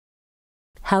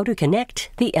How to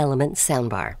connect the Element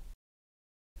soundbar.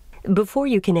 Before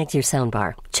you connect your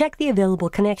soundbar, check the available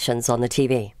connections on the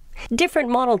TV. Different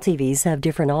model TVs have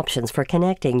different options for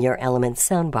connecting your Element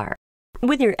soundbar.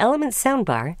 With your Element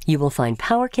soundbar, you will find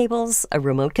power cables, a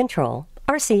remote control,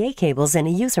 RCA cables, and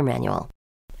a user manual.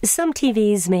 Some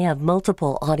TVs may have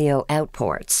multiple audio out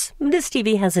ports. This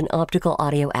TV has an optical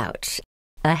audio out,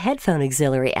 a headphone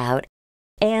auxiliary out,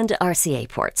 and RCA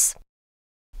ports.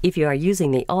 If you are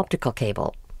using the optical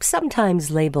cable,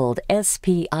 sometimes labeled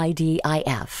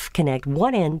SPIDIF, connect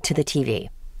one end to the TV.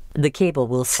 The cable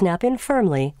will snap in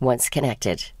firmly once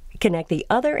connected. Connect the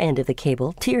other end of the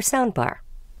cable to your soundbar.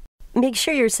 Make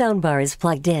sure your soundbar is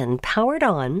plugged in, powered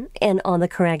on, and on the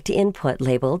correct input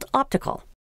labeled optical.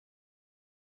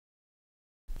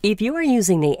 If you are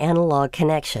using the analog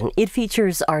connection, it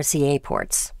features RCA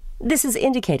ports. This is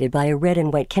indicated by a red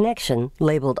and white connection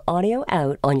labeled audio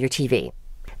out on your TV.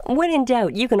 When in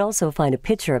doubt, you can also find a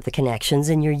picture of the connections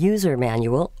in your user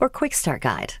manual or quick start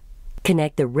guide.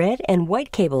 Connect the red and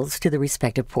white cables to the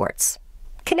respective ports.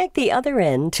 Connect the other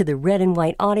end to the red and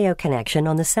white audio connection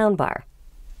on the soundbar.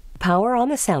 Power on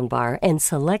the soundbar and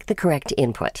select the correct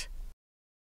input.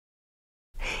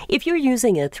 If you're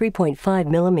using a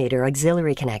 3.5mm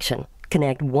auxiliary connection,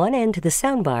 connect one end to the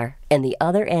soundbar and the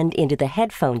other end into the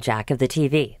headphone jack of the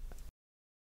TV.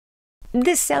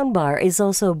 This soundbar is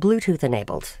also Bluetooth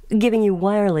enabled, giving you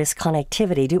wireless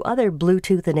connectivity to other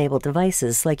Bluetooth enabled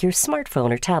devices like your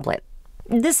smartphone or tablet.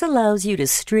 This allows you to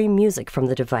stream music from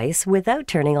the device without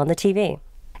turning on the TV.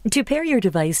 To pair your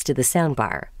device to the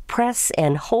soundbar, press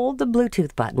and hold the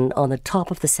Bluetooth button on the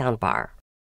top of the soundbar,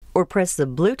 or press the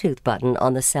Bluetooth button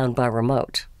on the soundbar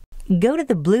remote. Go to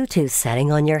the Bluetooth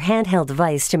setting on your handheld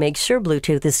device to make sure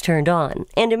Bluetooth is turned on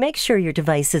and to make sure your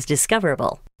device is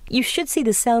discoverable. You should see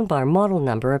the soundbar model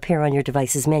number appear on your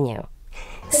device's menu.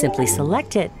 Simply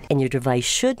select it and your device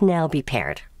should now be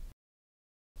paired.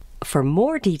 For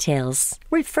more details,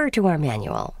 refer to our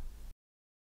manual.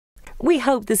 We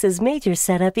hope this has made your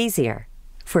setup easier.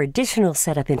 For additional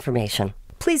setup information,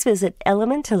 please visit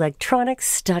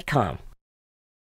elementelectronics.com.